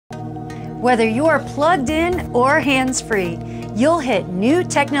Whether you're plugged in or hands-free, you'll hit new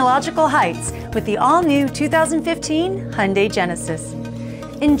technological heights with the all-new 2015 Hyundai Genesis.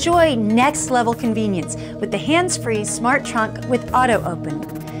 Enjoy next-level convenience with the hands-free smart trunk with auto open.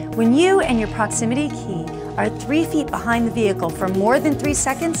 When you and your proximity key are 3 feet behind the vehicle for more than 3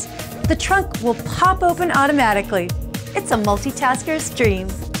 seconds, the trunk will pop open automatically. It's a multitasker's dream.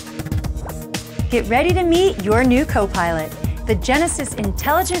 Get ready to meet your new co-pilot, the Genesis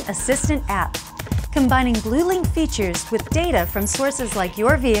Intelligent Assistant app. Combining BlueLink features with data from sources like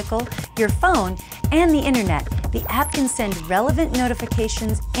your vehicle, your phone, and the internet, the app can send relevant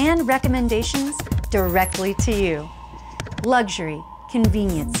notifications and recommendations directly to you. Luxury,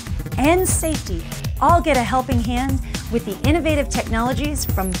 convenience, and safety all get a helping hand with the innovative technologies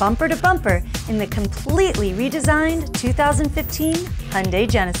from bumper to bumper in the completely redesigned 2015 Hyundai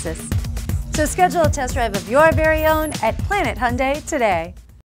Genesis. So schedule a test drive of your very own at Planet Hyundai today.